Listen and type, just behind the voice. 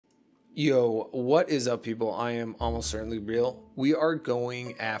Yo, what is up, people? I am almost certainly real. We are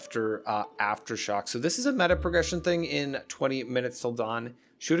going after Aftershock. So this is a meta progression thing in 20 minutes till dawn.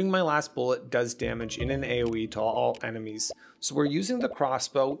 Shooting my last bullet does damage in an AoE to all enemies. So we're using the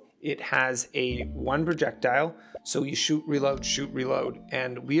crossbow. It has a one projectile. So you shoot, reload.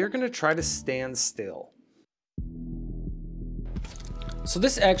 And we are going to try to stand still. So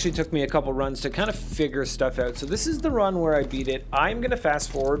this actually took me a couple runs to kind of figure stuff out. So this is the run where I beat it. I'm going to fast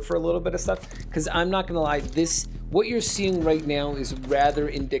forward for a little bit of stuff because I'm not going to lie, what you're seeing right now is rather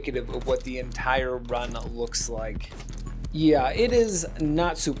indicative of what the entire run looks like. Yeah, it is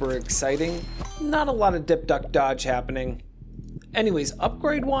not super exciting. Not a lot of dip, duck, dodge happening. Anyways,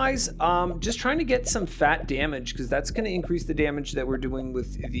 upgrade wise, just trying to get some fat damage because that's going to increase the damage that we're doing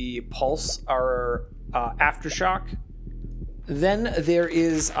with the pulse, our Aftershock. Then there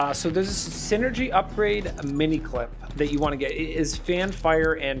is, so there's a synergy upgrade mini clip that you want to get. It is fan,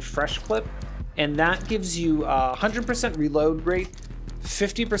 fire, and fresh clip. And that gives you 100% reload rate,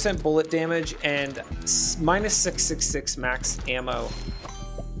 50% bullet damage, and minus 666 max ammo.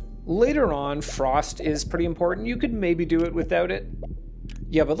 Later on, frost is pretty important. You could maybe do it without it.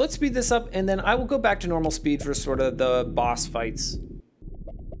 Yeah, but let's speed this up, and then I will go back to normal speed for sort of the boss fights.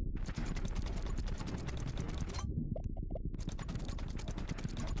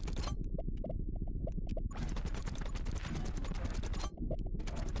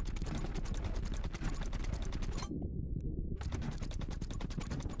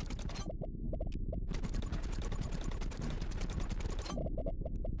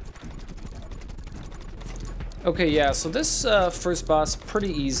 Okay, yeah, so this first boss,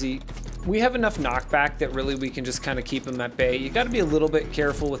 pretty easy. We have enough knockback that really we can just kind of keep him at bay. You got to be a little bit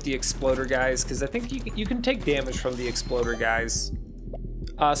careful with the exploder guys, because I think you can take damage from the exploder guys.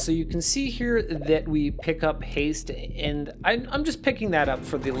 So you can see here that we pick up haste, and I'm just picking that up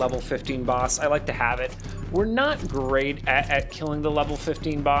for the level 15 boss. I like to have it. We're not great at killing the level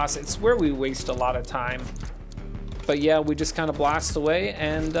 15 boss. It's where we waste a lot of time. But yeah, we just kind of blast away,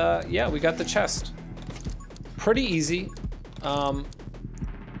 and yeah, we got the chest. Pretty easy.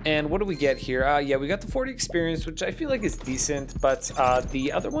 And what do we get here? Yeah, we got the 40 experience, which I feel like is decent, but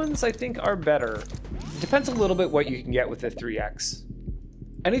the other ones I think are better. Depends a little bit what you can get with the 3x.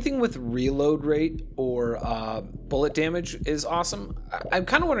 Anything with reload rate or bullet damage is awesome. I'm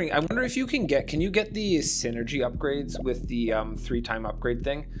kind of wondering, I wonder if you can get the synergy upgrades with the 3-time upgrade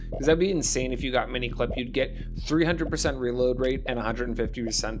thing? Because that'd be insane if you got mini clip. You'd get 300% reload rate and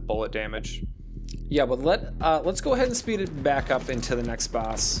 150% bullet damage. Yeah, but let's go ahead and speed it back up into the next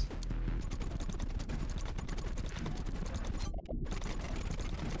boss.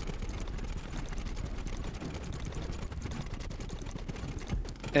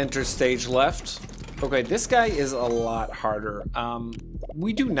 Enter stage left. Okay, this guy is a lot harder.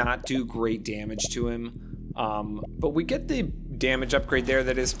 We do not do great damage to him, but we get the damage upgrade there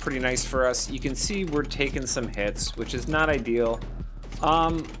that is pretty nice for us. You can see we're taking some hits, which is not ideal.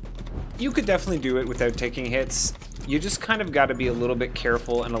 You could definitely do it without taking hits. You just kind of got to be a little bit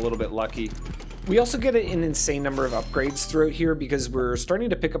careful and a little bit lucky. We also get an insane number of upgrades throughout here because we're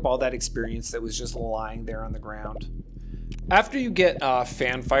starting to pick up all that experience that was just lying there on the ground. After you get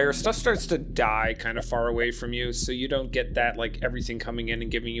fanfire, stuff starts to die kind of far away from you, so you don't get that, like, everything coming in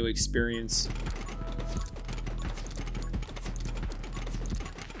and giving you experience.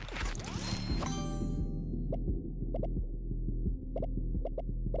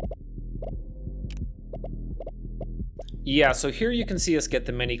 Yeah, so here you can see us get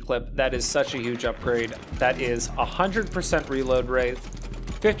the mini clip. That is such a huge upgrade. That is 100% reload rate,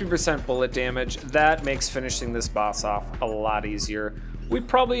 50% bullet damage. That makes finishing this boss off a lot easier. We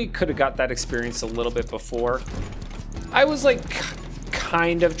probably could have got that experience a little bit before. I was like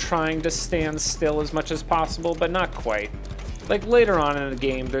kind of trying to stand still as much as possible, but not quite. Like later on in the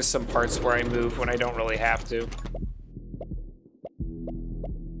game, there's some parts where I move when I don't really have to.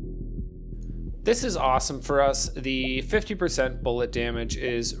 This is awesome for us. The 50% bullet damage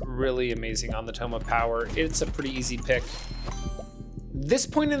is really amazing on the Tome of Power. It's a pretty easy pick. This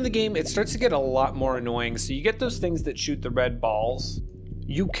point in the game, it starts to get a lot more annoying. So you get those things that shoot the red balls.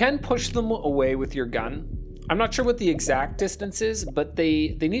 You can push them away with your gun. I'm not sure what the exact distance is, but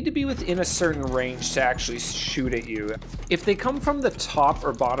they need to be within a certain range to actually shoot at you. If they come from the top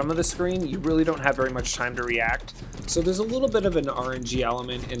or bottom of the screen, you really don't have very much time to react. So there's a little bit of an RNG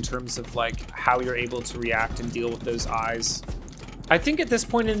element in terms of like how you're able to react and deal with those eyes. I think at this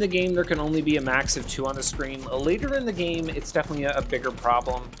point in the game, there can only be a max of 2 on the screen. Later in the game, it's definitely a bigger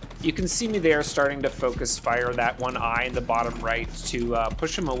problem. You can see me there starting to focus fire that one eye in the bottom right to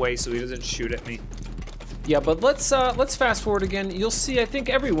push him away so he doesn't shoot at me. Yeah, but let's fast forward again. You'll see, I think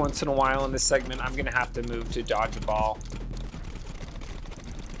every once in a while in this segment, I'm gonna have to move to dodge a ball.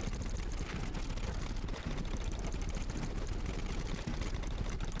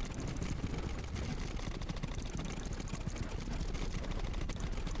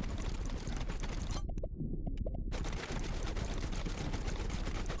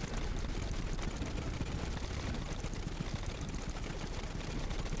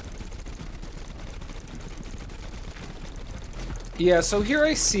 Yeah, so here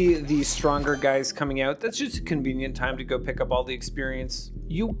I see the stronger guys coming out. That's just a convenient time to go pick up all the experience.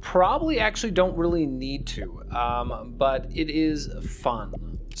 You probably actually don't really need to, but it is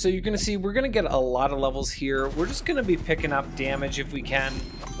fun. So you're gonna see we're gonna get a lot of levels here. We're just gonna be picking up damage if we can.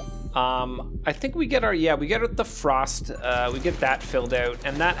 I think we get our, we get the frost, we get that filled out,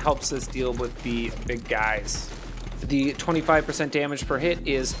 and that helps us deal with the big guys. The 25% damage per hit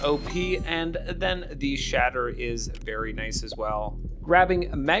is OP, and then the shatter is very nice as well. Grabbing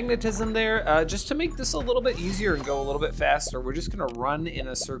magnetism there, just to make this a little bit easier and go a little bit faster, we're just gonna run in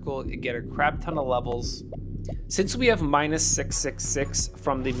a circle and get a crap ton of levels. Since we have minus 666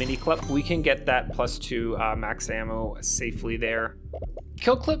 from the mini clip, we can get that +2 max ammo safely there.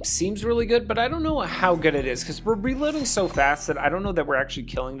 Kill clip seems really good, but I don't know how good it is because we're reloading so fast that I don't know that we're actually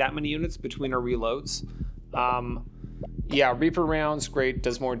killing that many units between our reloads. Yeah, Reaper rounds, great,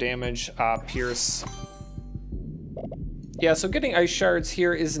 does more damage. Pierce. Yeah, so getting ice shards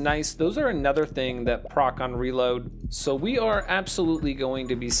here is nice. Those are another thing that proc on reload. So we are absolutely going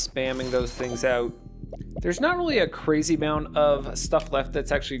to be spamming those things out. There's not really a crazy amount of stuff left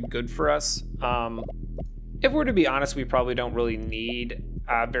that's actually good for us. If we're to be honest, we probably don't really need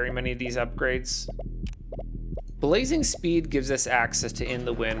very many of these upgrades. Blazing speed gives us access to in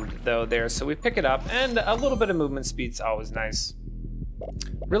the wind though there, so we pick it up, and a little bit of movement speed's always nice.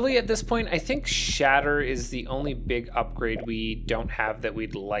 Really at this point, I think shatter is the only big upgrade we don't have that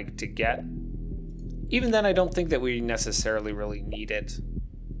we'd like to get. Even then, I don't think that we necessarily really need it.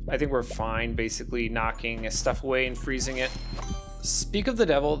 I think we're fine basically knocking stuff away and freezing it. Speak of the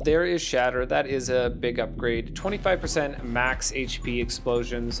devil, there is shatter. That is a big upgrade. 25% max HP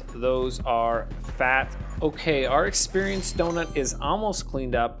explosions. Those are fat. Okay, our experience donut is almost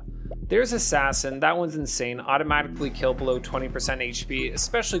cleaned up. There's assassin. That one's insane. Automatically kill below 20% HP,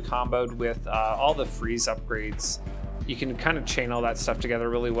 especially comboed with all the freeze upgrades. You can kind of chain all that stuff together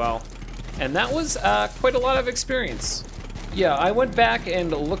really well. And that was quite a lot of experience. Yeah, I went back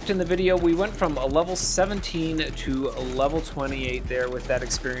and looked in the video. We went from a level 17 to a level 28 there with that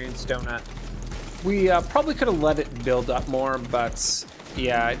experience donut. We probably could have let it build up more, but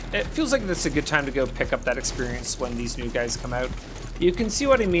yeah, it feels like that's a good time to go pick up that experience when these new guys come out. You can see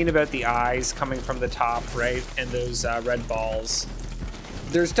what I mean about the eyes coming from the top, right? And those red balls.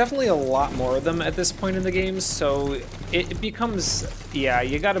 There's definitely a lot more of them at this point in the game, so it becomes, yeah,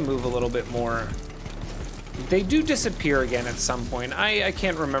 you gotta move a little bit more. They do disappear again at some point. I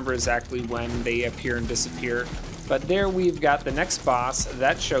can't remember exactly when they appear and disappear, but there we've got the next boss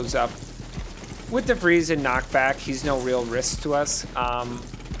that shows up. With the freeze and knockback, he's no real risk to us.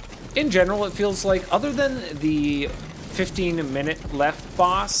 In general, it feels like, other than the 15-minute left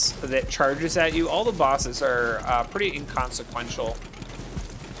boss that charges at you, all the bosses are pretty inconsequential.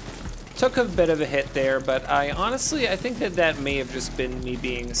 Took a bit of a hit there, but I think that may have just been me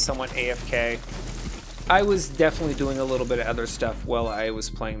being somewhat AFK. I was definitely doing a little bit of other stuff while I was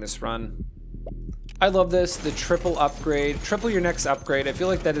playing this run. I love this, the triple upgrade, triple your next upgrade. I feel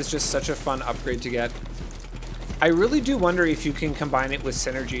like that is just such a fun upgrade to get. I really do wonder if you can combine it with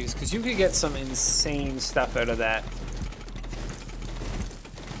synergies, because you could get some insane stuff out of that.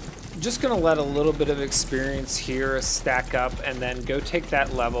 Just gonna let a little bit of experience here stack up and then go take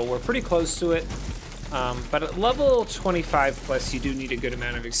that level. We're pretty close to it, but at level 25 plus, you do need a good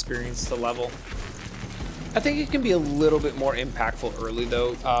amount of experience to level. I think it can be a little bit more impactful early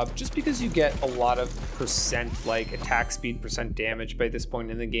though, just because you get a lot of percent, like attack speed, percent damage by this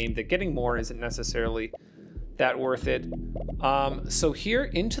point in the game, that getting more isn't necessarily that worth it. So here,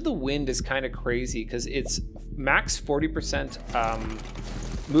 Into the Wind is kind of crazy because it's max 40%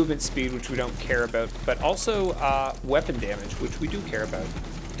 movement speed, which we don't care about, but also weapon damage, which we do care about.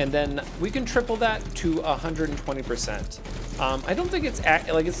 And then we can triple that to 120%. I don't think it's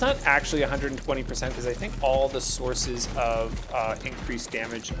it's not actually 120% because I think all the sources of increased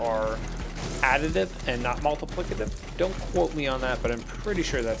damage are additive and not multiplicative. Don't quote me on that, but I'm pretty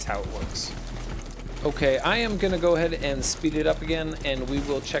sure that's how it works. Okay, I am gonna go ahead and speed it up again, and we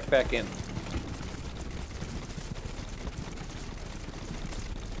will check back in.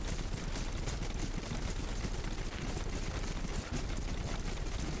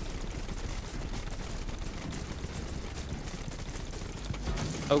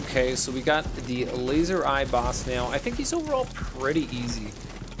 Okay, so we got the laser eye boss now. I think he's overall pretty easy.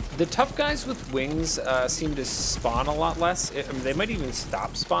 The tough guys with wings seem to spawn a lot less. I mean, they might even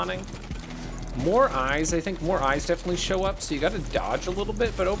stop spawning. More eyes, I think more eyes definitely show up, so you gotta dodge a little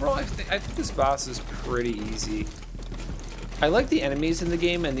bit, but overall I think this boss is pretty easy. I like the enemies in the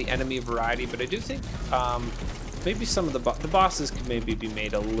game and the enemy variety, but I do think maybe some of the bosses could maybe be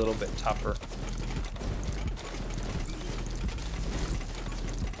made a little bit tougher.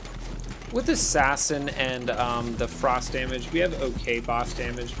 With Assassin and the frost damage, we have okay boss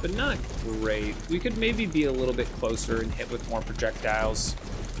damage, but not great. We could maybe be a little bit closer and hit with more projectiles.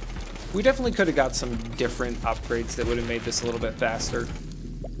 We definitely could have got some different upgrades that would have made this a little bit faster.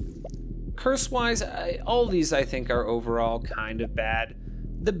 Curse-wise, all these I think are overall kind of bad.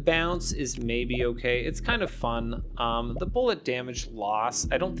 The bounce is maybe okay. It's kind of fun. The bullet damage loss,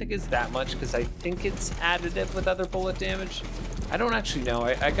 I don't think is that much because I think it's additive with other bullet damage. I don't actually know.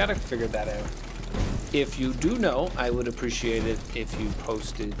 I gotta figure that out. If you do know, I would appreciate it if you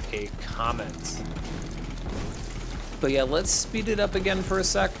posted a comment. But yeah, let's speed it up again for a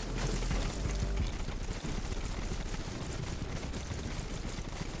sec.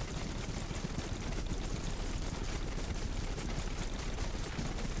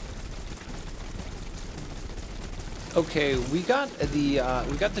 Okay, we got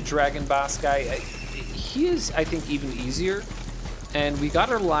the dragon boss guy. He is, I think, even easier. And we got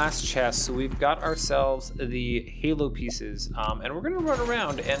our last chest, so we've got ourselves the halo pieces. And we're gonna run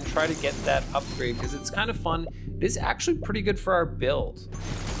around and try to get that upgrade because it's kind of fun. It is actually pretty good for our build.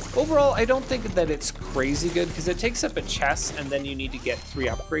 Overall, I don't think that it's crazy good because it takes up a chest and then you need to get 3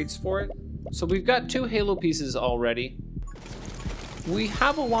 upgrades for it. So we've got 2 halo pieces already. We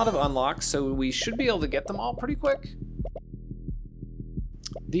have a lot of unlocks, so we should be able to get them all pretty quick.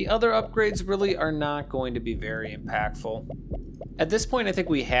 The other upgrades really are not going to be very impactful. At this point, I think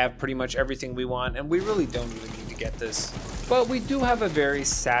we have pretty much everything we want, and we really don't even need to get this. But we do have a very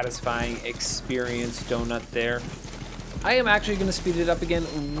satisfying experience donut there. I am actually going to speed it up again.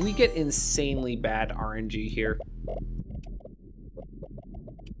 We get insanely bad RNG here.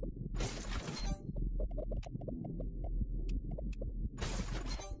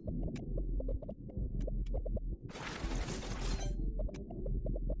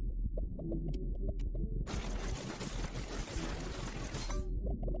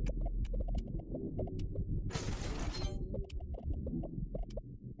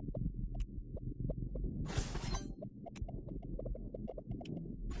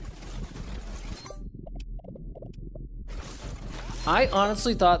 I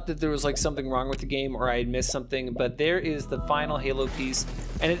honestly thought that there was like something wrong with the game or I had missed something, but there is the final halo piece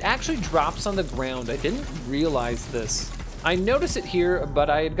and it actually drops on the ground. I didn't realize this. I noticed it here, but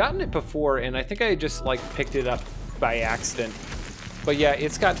I had gotten it before and I think I had just like picked it up by accident. But yeah,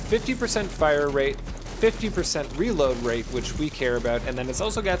 it's got 50% fire rate, 50% reload rate, which we care about, and then it's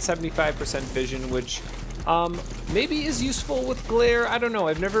also got 75% vision, which maybe is useful with glare. I don't know,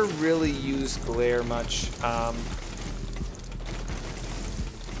 I've never really used glare much.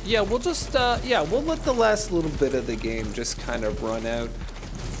 Yeah, we'll just, we'll let the last little bit of the game just kind of run out.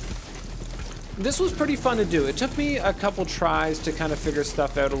 This was pretty fun to do. It took me a couple tries to kind of figure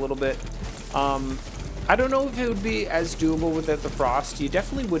stuff out a little bit. I don't know if it would be as doable without the frost. You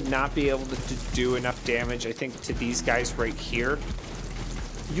definitely would not be able to do enough damage, I think, to these guys right here.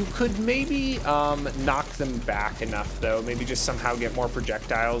 You could maybe knock them back enough, though. Maybe just somehow get more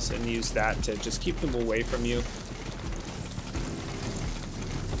projectiles and use that to just keep them away from you.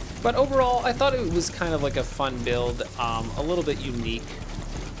 But overall, I thought it was kind of like a fun build, a little bit unique.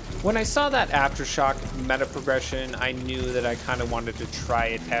 When I saw that Aftershock meta progression, I knew that I kind of wanted to try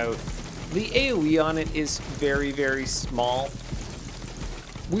it out. The AoE on it is very, very small.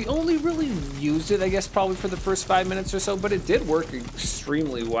 We only really used it, I guess, probably for the first 5 minutes or so, but it did work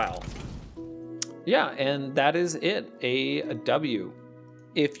extremely well. Yeah, and that is it, a W.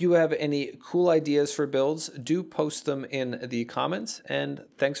 If you have any cool ideas for builds, do post them in the comments, and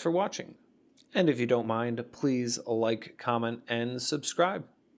thanks for watching. And if you don't mind, please like, comment, and subscribe.